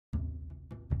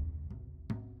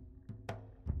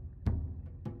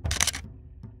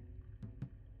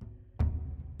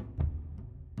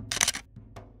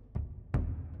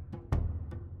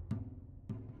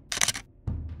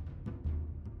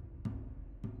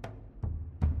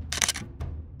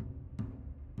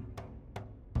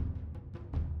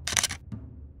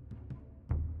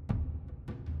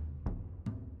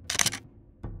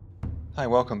Hi,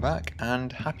 welcome back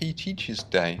and happy Teachers'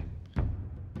 Day.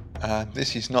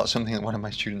 This is not something that one of my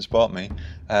students bought me.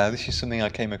 This is something I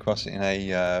came across in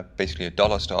basically a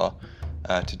dollar store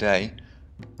today,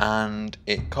 and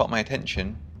it caught my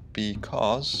attention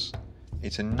because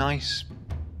it's a nice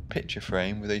picture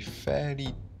frame with a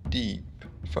fairly deep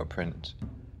footprint.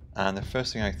 And the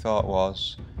first thing I thought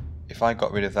was, if I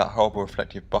got rid of that horrible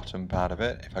reflective bottom part of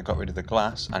it, if I got rid of the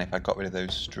glass, and if I got rid of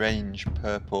those strange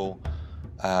purple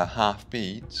half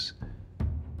beads,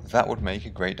 that would make a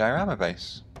great diorama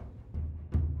base.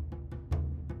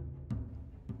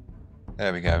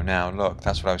 There we go. Now look,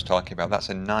 that's what I was talking about. That's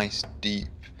a nice deep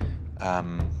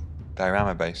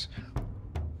diorama base.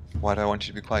 Why do I want it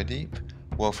to be quite deep?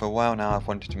 Well, for a while now I've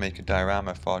wanted to make a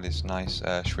diorama for this nice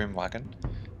Schwimmwagen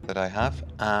that I have,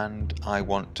 and I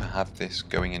want to have this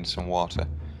going in some water.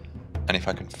 And if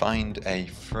I can find a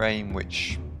frame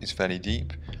which is fairly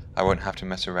deep, I won't have to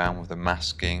mess around with the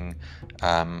masking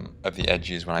of the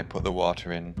edges when I put the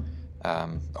water in,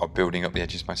 or building up the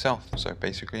edges myself. So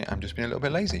basically I'm just being a little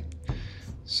bit lazy.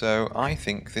 So I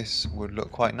think this would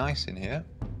look quite nice in here.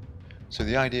 So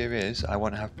the idea is I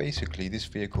want to have basically this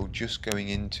vehicle just going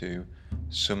into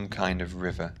some kind of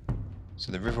river.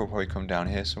 So the river will probably come down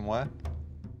here somewhere.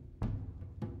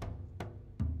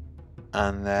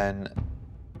 And then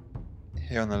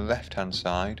here on the left hand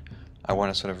side I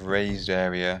want a sort of raised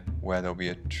area where there'll be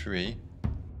a tree,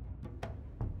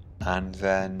 and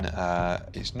then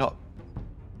it's not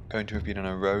going to have been on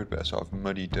a road but a sort of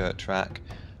muddy dirt track,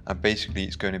 and basically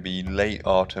it's going to be late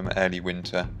autumn, early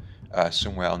winter,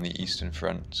 somewhere on the eastern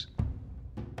front.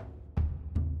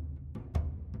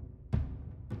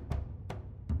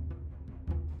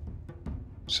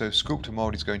 So sculptor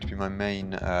mold is going to be my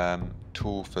main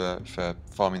tool for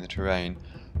forming the terrain,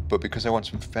 but because I want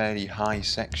some fairly high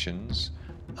sections,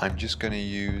 I'm just going to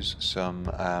use some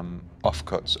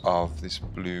offcuts of this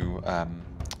blue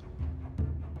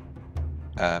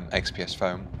XPS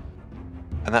foam,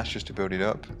 and that's just to build it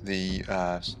up. The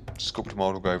sculptor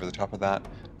mold will go over the top of that,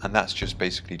 and that's just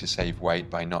basically to save weight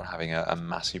by not having a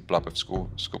massive blob of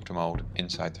sculptor mold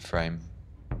inside the frame.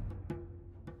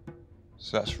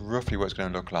 So that's roughly what it's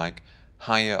going to look like.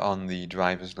 Higher on the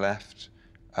driver's left,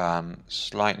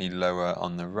 slightly lower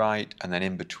on the right, and then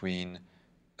in between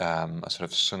a sort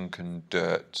of sunken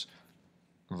dirt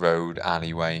road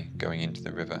alleyway going into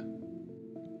the river.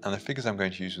 And the figures I'm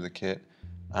going to use with the kit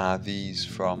are these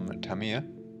from Tamiya.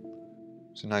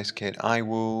 It's a nice kit. I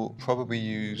will probably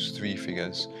use 3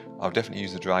 figures. I'll definitely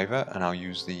use the driver, and I'll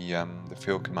use the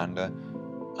field commander.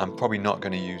 I'm probably not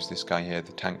going to use this guy here,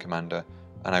 the tank commander,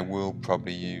 and I will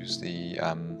probably use the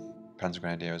Panzer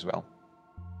Grenadier as well.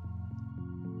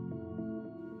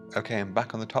 Okay, I'm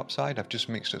back on the top side. I've just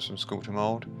mixed up some sculptor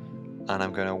mold, and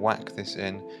I'm going to whack this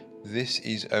in. This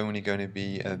is only going to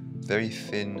be a very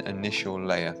thin initial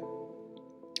layer,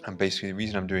 and basically the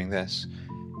reason I'm doing this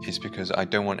is because I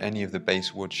don't want any of the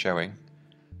base wood showing.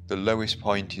 The lowest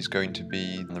point is going to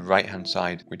be on the right hand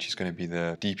side, which is going to be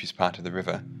the deepest part of the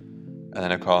river. And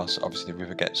then of course, obviously the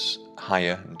river gets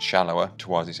higher and shallower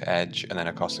towards its edge, and then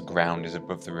of course the ground is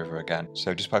above the river again.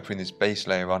 So just by putting this base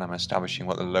layer on, I'm establishing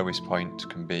what the lowest point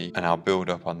can be, and I'll build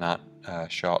up on that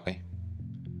shortly.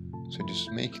 So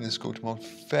just making the sculptor mold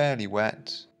fairly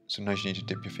wet. Sometimes you need to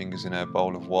dip your fingers in a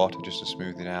bowl of water just to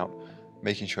smooth it out,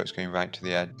 making sure it's going right to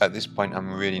the edge. At this point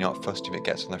I'm really not fussed if it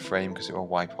gets on the frame because it will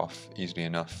wipe off easily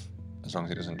enough, as long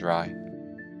as it doesn't dry.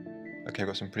 Okay, I've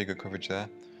got some pretty good coverage there.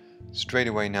 Straight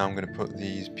away now I'm going to put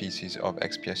these pieces of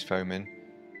XPS foam in,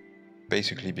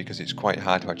 basically because it's quite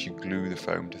hard to actually glue the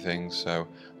foam to things, so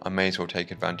I may as well take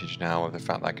advantage now of the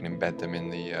fact that I can embed them in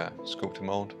the sculptor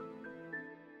mold.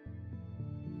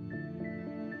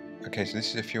 Okay, so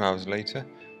this is a few hours later,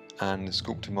 and the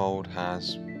sculptor mold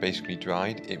has basically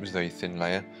dried. It was a very thin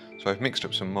layer, so I've mixed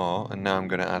up some more, and now I'm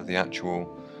going to add the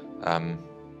actual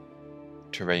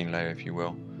terrain layer, if you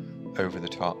will, over the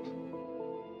top.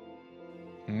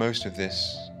 Most of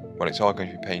this, well, it's all going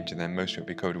to be painted, then most of it will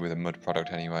be coated with a mud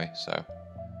product anyway, so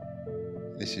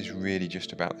this is really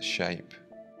just about the shape.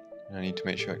 And I need to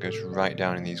make sure it goes right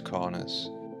down in these corners,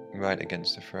 right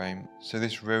against the frame. So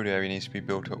this road area needs to be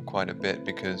built up quite a bit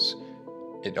because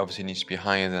it obviously needs to be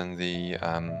higher than the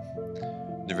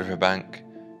riverbank,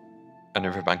 and the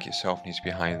riverbank itself needs to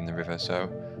be higher than the river,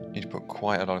 so I need to put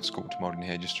quite a lot of sculptor mold in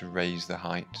here just to raise the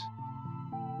height.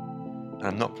 And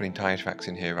I'm not putting tyre tracks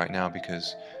in here right now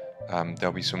because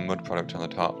there'll be some mud product on the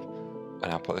top,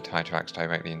 and I'll put the tyre tracks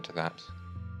directly into that.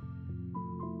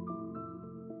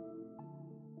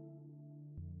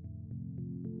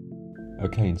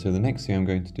 Okay, so the next thing I'm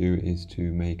going to do is to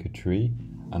make a tree,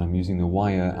 and I'm using the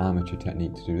wire armature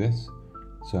technique to do this.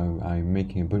 So I'm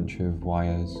making a bunch of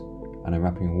wires and I'm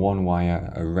wrapping one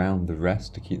wire around the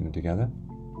rest to keep them together.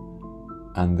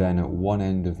 And then at one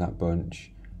end of that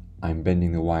bunch, I'm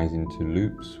bending the wires into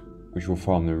loops, which will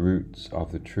form the roots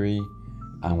of the tree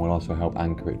and will also help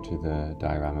anchor it to the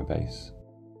diorama base.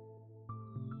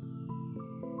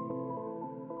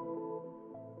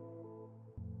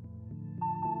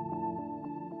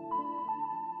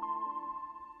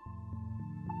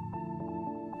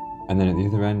 And then at the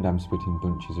other end, I'm splitting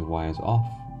bunches of wires off.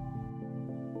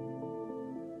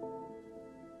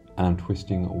 And I'm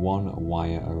twisting one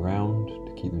wire around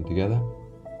to keep them together.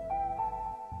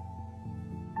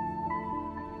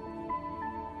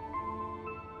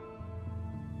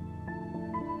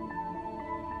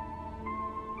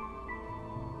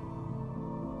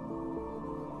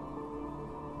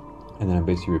 And then I'm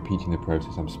basically repeating the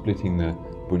process. I'm splitting the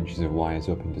bunches of wires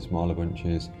up into smaller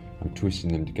bunches. I'm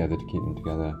twisting them together to keep them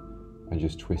together, and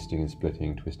just twisting and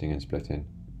splitting, twisting and splitting.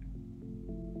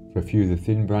 For a few of the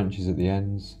thin branches at the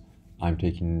ends, I'm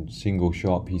taking single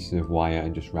short pieces of wire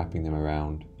and just wrapping them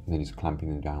around, and then just clamping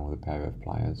them down with a pair of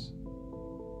pliers.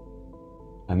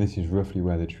 And this is roughly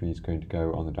where the tree is going to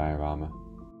go on the diorama.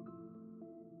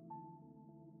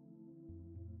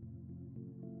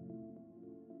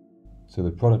 So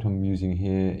the product I'm using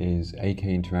here is AK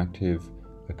Interactive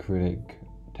acrylic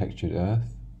textured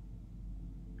earth.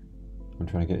 I'm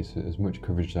trying to get as much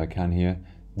coverage as I can here.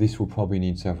 This will probably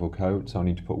need several coats. I'll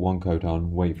need to put one coat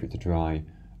on, wait for it to dry,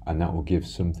 and that will give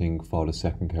something for the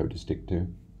second coat to stick to.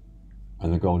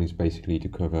 And the goal is basically to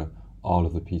cover all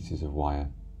of the pieces of wire.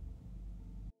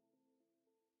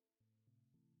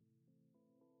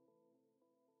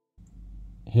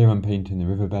 Here I'm painting the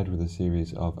riverbed with a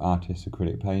series of artist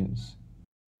acrylic paints.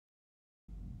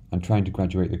 I'm trying to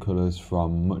graduate the colours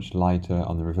from much lighter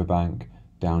on the riverbank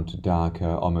down to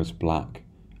darker, almost black,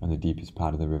 on the deepest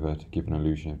part of the river to give an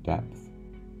illusion of depth.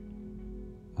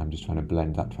 I'm just trying to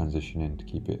blend that transition in to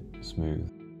keep it smooth.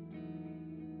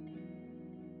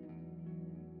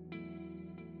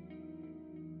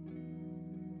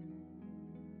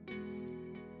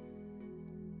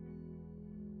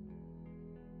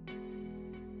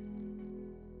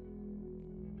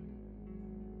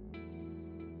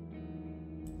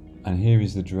 And here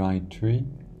is the dried tree.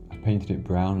 I've painted it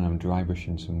brown and I'm dry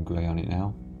brushing some grey on it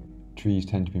now. Trees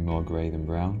tend to be more grey than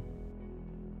brown.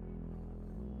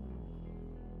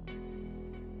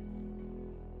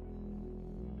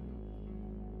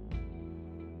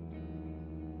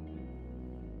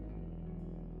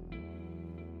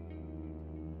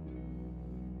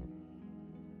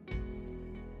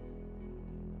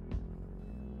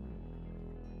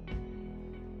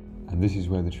 And this is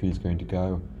where the tree is going to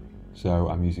go. So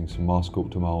I'm using some more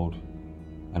sculptor mould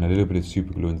and a little bit of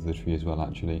super glue into the tree as well,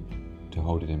 actually, to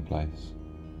hold it in place.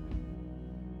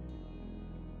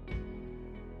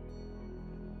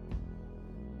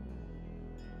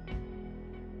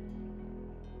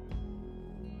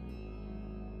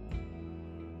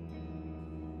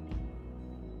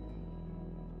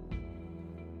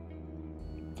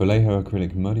 Vallejo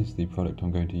acrylic mud is the product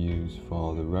I'm going to use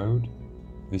for the road.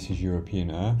 This is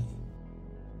European earth.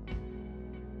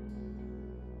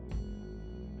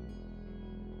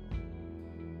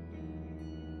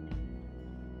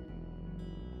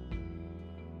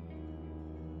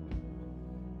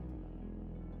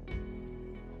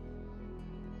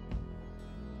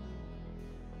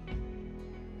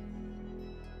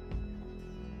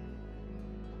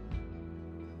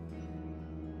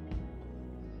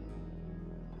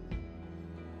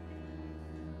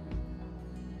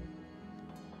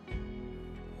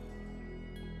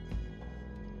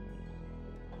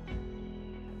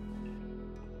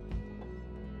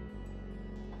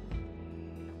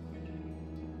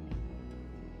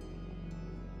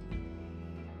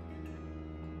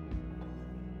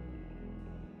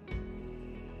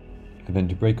 And then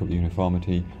to break up the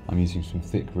uniformity, I'm using some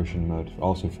thick Russian mud,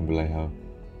 also from Vallejo,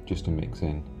 just to mix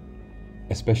in,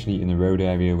 especially in the road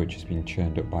area which has been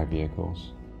churned up by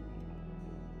vehicles.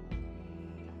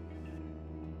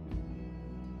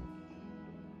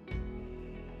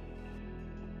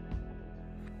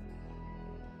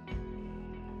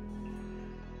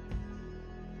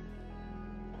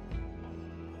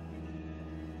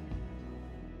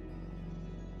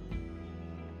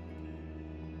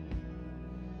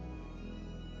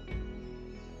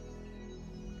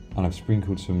 And I've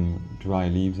sprinkled some dry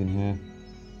leaves in here.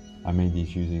 I made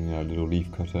these using a little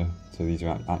leaf cutter, so these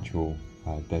are actual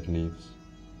dead leaves.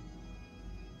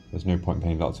 There's no point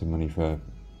paying lots of money for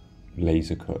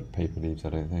laser cut paper leaves, I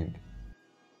don't think.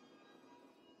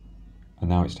 And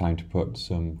now it's time to put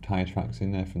some tyre tracks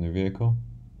in there from the vehicle.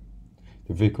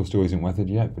 The vehicle still isn't weathered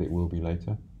yet, but it will be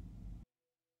later.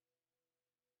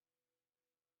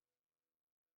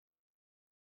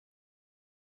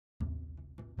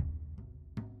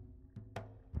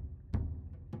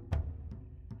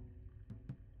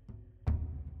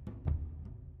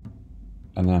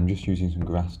 And then I'm just using some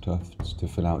grass tufts to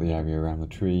fill out the area around the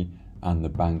tree and the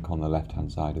bank on the left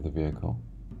hand side of the vehicle.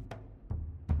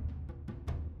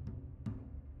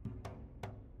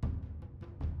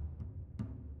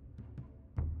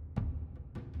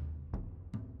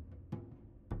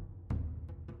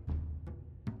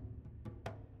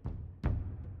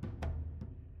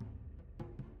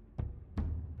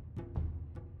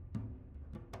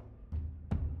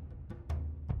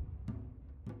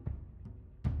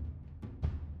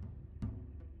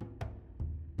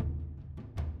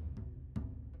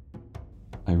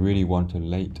 I really want a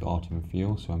late autumn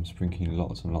feel, so I'm sprinkling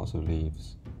lots and lots of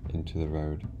leaves into the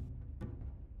road.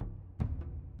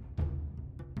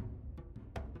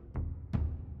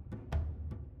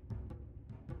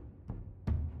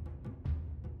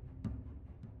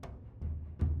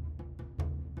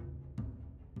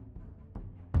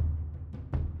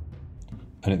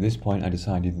 And at this point I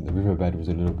decided that the riverbed was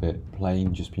a little bit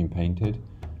plain, just been painted,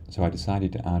 so I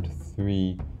decided to add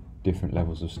 3 different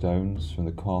levels of stones, from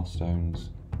the coarse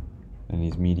stones and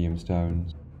these medium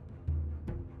stones.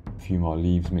 A few more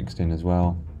leaves mixed in as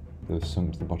well, that have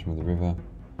sunk to the bottom of the river,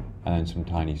 and then some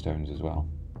tiny stones as well.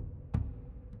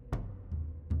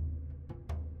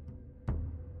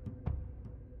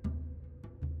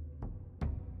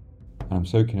 And I'm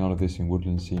soaking all of this in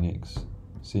Woodland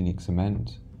Scenic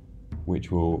cement, which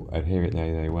will adhere it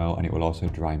very, very well, and it will also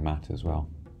dry matte as well.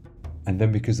 And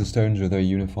then, because the stones are a very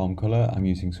uniform colour, I'm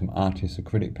using some artist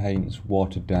acrylic paints,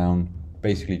 watered down,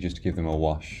 basically just to give them a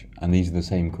wash. And these are the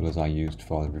same colours I used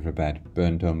for the riverbed: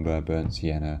 burnt umber, burnt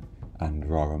sienna and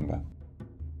raw umber.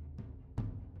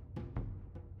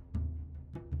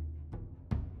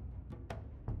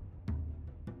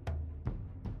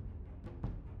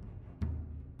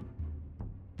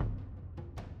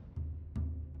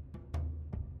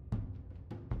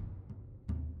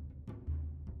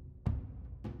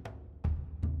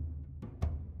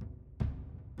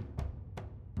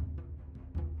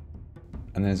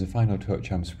 And then as a final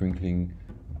touch, I'm sprinkling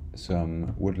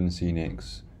some Woodland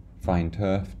Scenics fine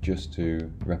turf, just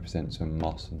to represent some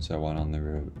moss and so on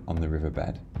the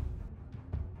riverbed.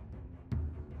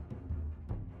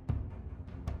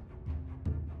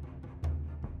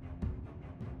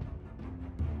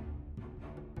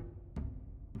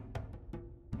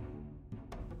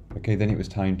 Okay, then it was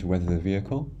time to weather the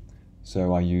vehicle,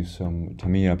 so I used some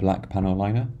Tamiya black panel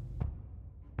liner.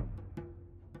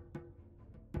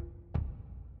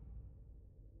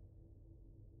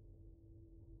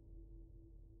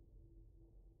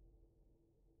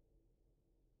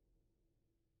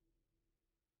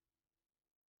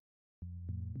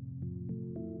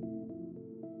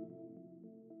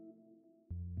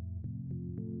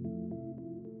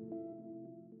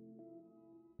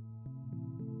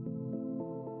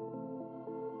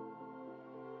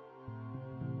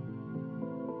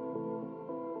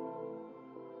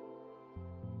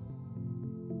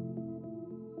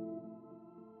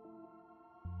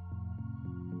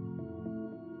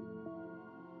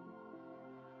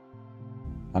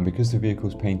 And because the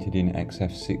vehicle's painted in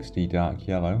XF60 dark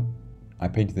yellow, I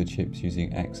painted the chips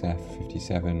using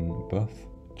XF57 buff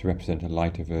to represent a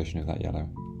lighter version of that yellow.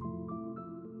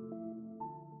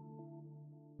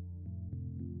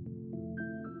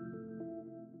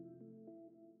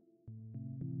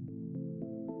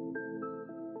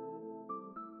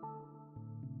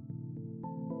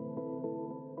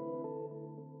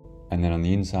 And then on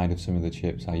the inside of some of the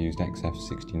chips I used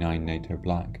XF69 NATO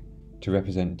black to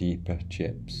represent deeper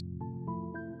chips.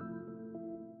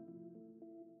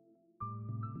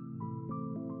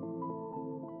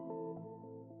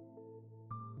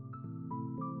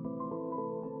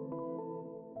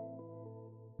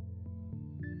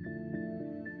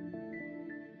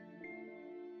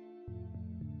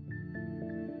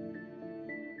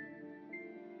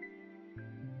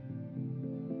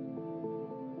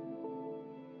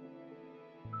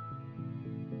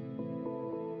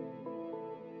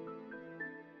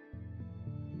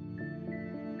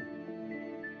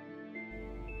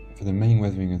 For the main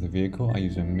weathering of the vehicle, I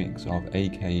use a mix of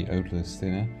AK odorless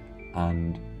thinner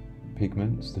and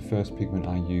pigments. The first pigment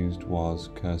I used was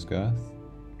Kursk Earth,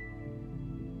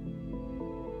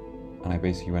 and I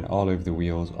basically went all over the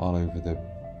wheels, all over the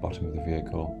bottom of the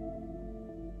vehicle,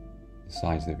 the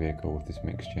sides of the vehicle with this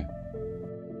mixture.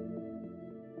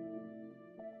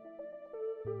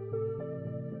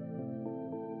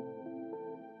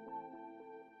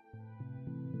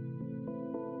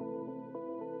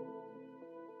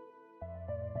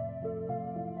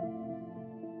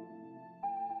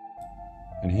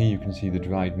 And here you can see the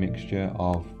dried mixture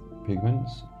of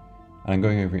pigments. And I'm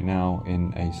going over it now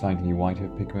in a slightly whiter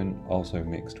pigment, also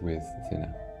mixed with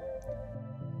thinner.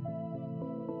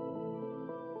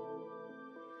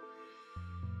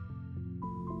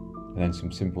 And then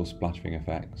some simple splattering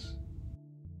effects.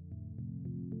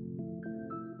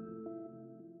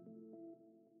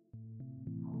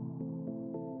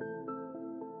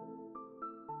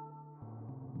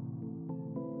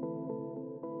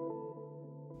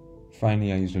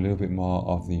 Finally, I used a little bit more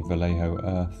of the Vallejo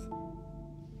earth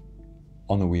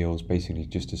on the wheels, basically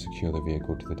just to secure the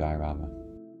vehicle to the diorama.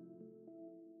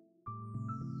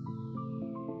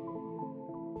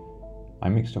 I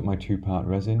mixed up my 2-part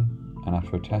resin, and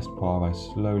after a test pour I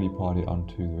slowly poured it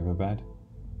onto the riverbed.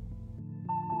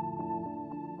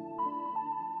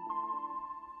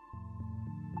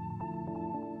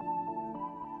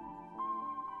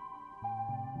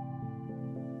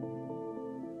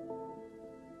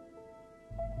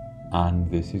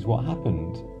 And this is what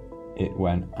happened. It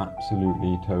went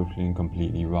absolutely, totally and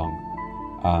completely wrong.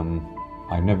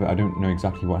 I don't know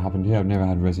exactly what happened here. I've never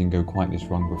had resin go quite this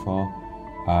wrong before.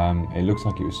 It looks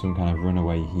like it was some kind of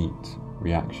runaway heat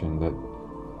reaction, that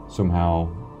somehow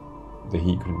the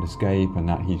heat couldn't escape and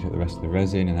that heated up the rest of the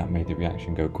resin, and that made the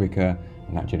reaction go quicker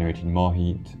and that generated more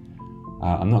heat.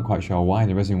 I'm not quite sure why.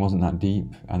 The resin wasn't that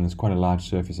deep and there's quite a large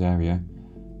surface area.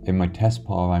 In my test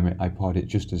pour I poured it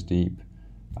just as deep,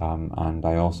 and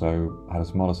I also had a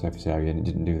smaller surface area and it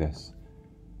didn't do this.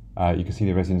 You can see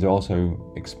the resin's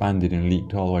also expanded and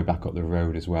leaked all the way back up the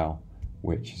road as well,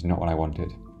 which is not what I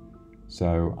wanted.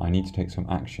 So I need to take some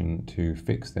action to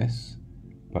fix this,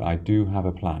 but I do have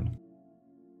a plan.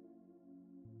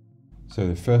 So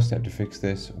the first step to fix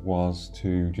this was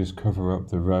to just cover up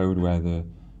the road where the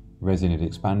resin had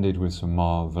expanded with some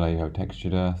more Vallejo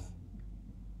textured earth,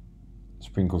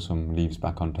 sprinkle some leaves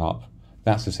back on top.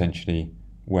 That's essentially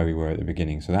where we were at the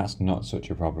beginning, so that's not such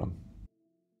a problem.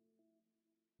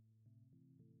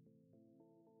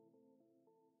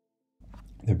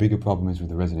 The bigger problem is with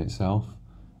the resin itself.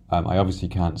 I obviously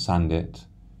can't sand it.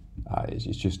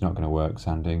 It's just not going to work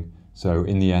sanding. So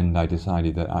in the end I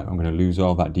decided that I'm going to lose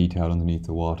all that detail underneath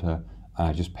the water, and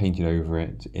I just painted over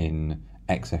it in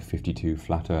XF52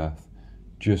 flat earth,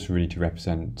 just really to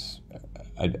represent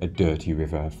a dirty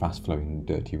river, a fast flowing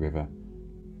dirty river.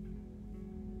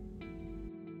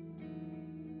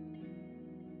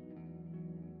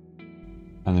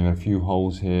 And there are a few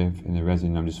holes here in the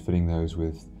resin. I'm just filling those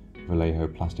with Vallejo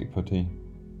plastic putty,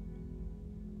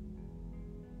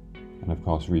 and of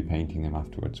course repainting them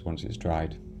afterwards once it's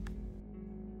dried.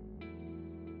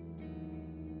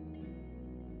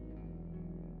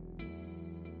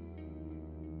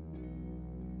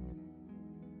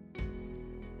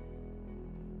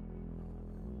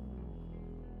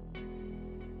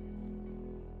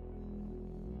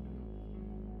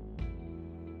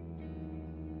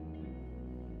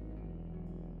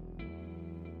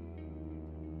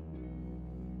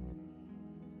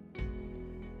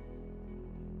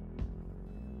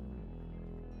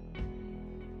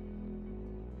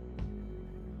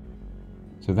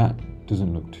 So that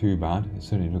doesn't look too bad. It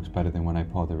certainly looks better than when I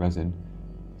poured the resin.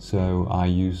 So I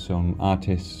used some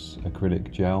Artist's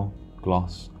acrylic gel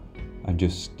gloss and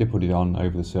just stippled it on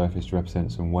over the surface to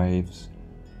represent some waves,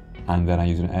 and then I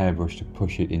used an airbrush to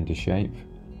push it into shape.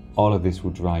 All of this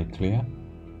will dry clear,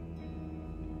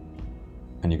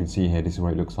 and you can see here this is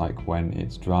what it looks like when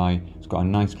it's dry. It's got a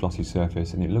nice glossy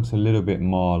surface and it looks a little bit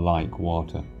more like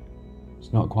water.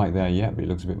 It's not quite there yet, but it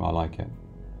looks a bit more like it.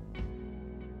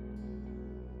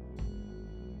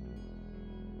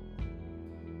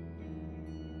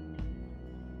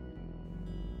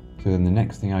 So then the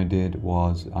next thing I did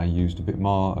was I used a bit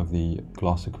more of the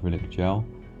gloss acrylic gel,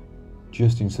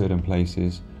 just in certain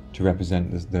places, to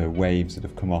represent the waves that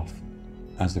have come off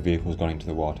as the vehicle's gone into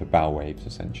the water, bow waves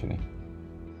essentially.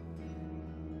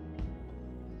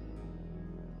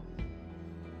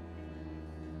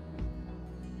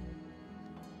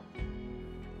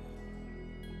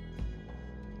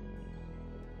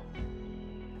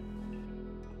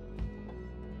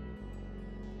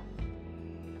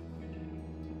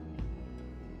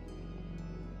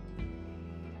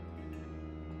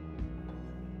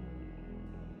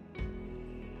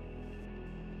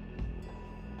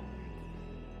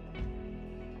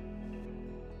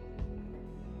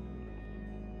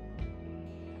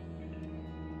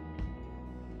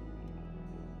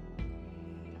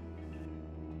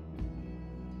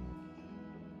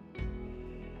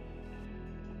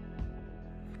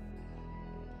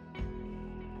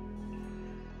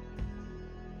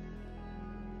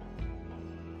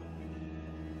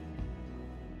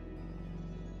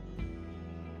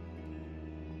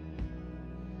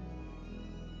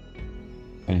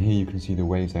 then here you can see the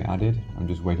waves I added. I'm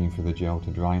just waiting for the gel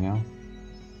to dry now.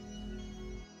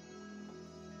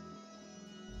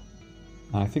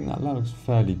 And I think that looks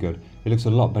fairly good. It looks a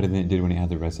lot better than it did when it had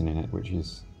the resin in it, which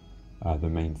is the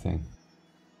main thing.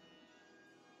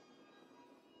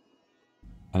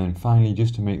 And then finally,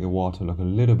 just to make the water look a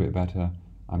little bit better,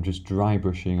 I'm just dry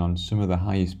brushing on some of the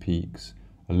highest peaks,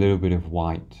 a little bit of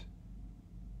white,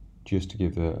 just to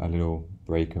give a little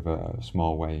break of a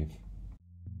small wave.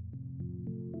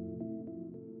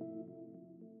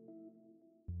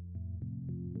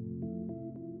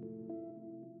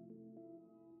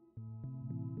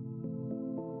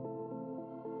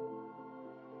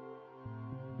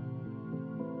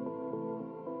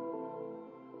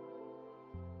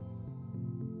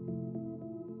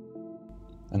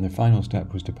 And the final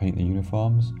step was to paint the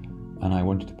uniforms, and I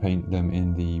wanted to paint them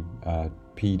in the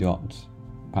P dot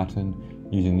pattern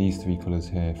using these three colours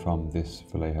here from this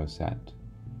Vallejo set.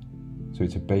 So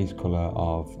it's a base colour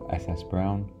of SS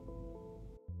brown,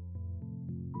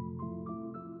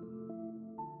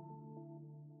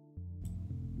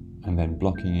 and then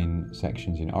blocking in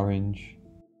sections in orange,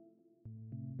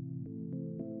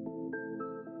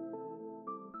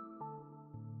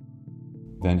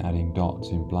 then adding dots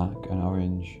in black and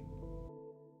orange,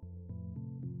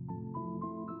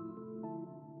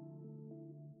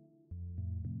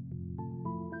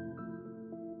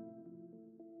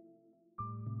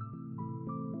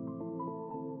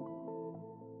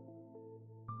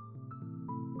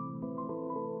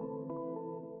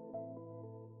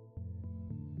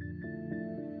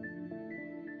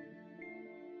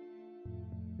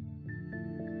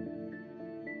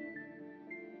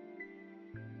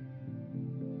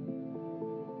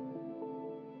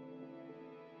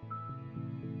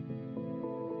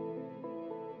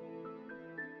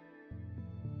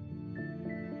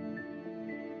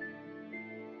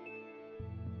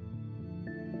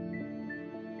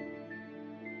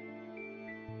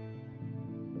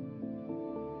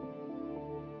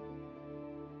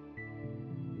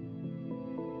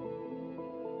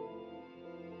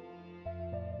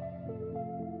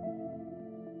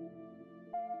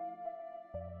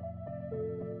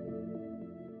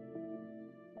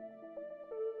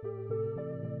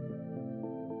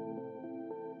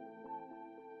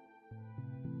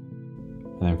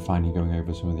 and then finally going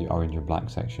over some of the orange and black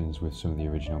sections with some of the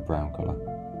original brown colour.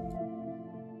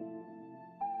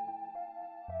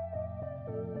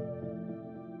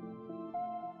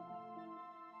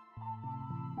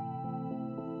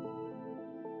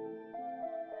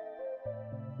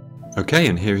 Okay,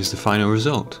 and here is the final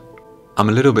result. I'm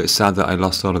a little bit sad that I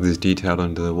lost all of this detail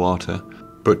under the water,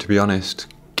 but to be honest,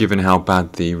 given how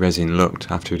bad the resin looked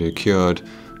after it had cured,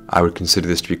 I would consider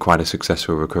this to be quite a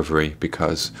successful recovery,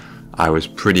 because I was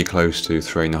pretty close to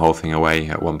throwing the whole thing away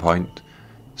at one point.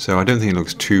 So I don't think it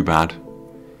looks too bad.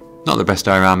 Not the best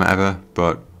diorama ever,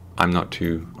 but I'm not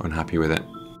too unhappy with it.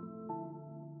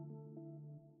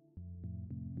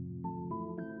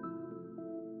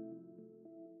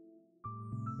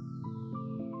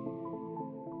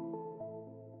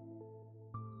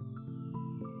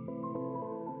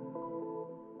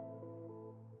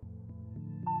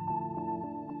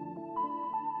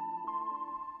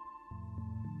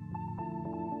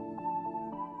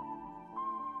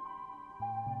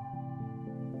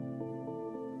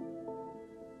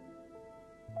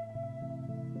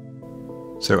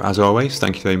 So as always,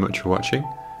 thank you very much for watching.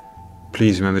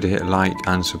 Please remember to hit like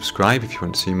and subscribe if you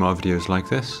want to see more videos like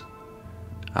this.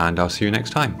 And I'll see you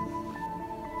next time.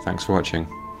 Thanks for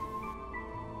watching.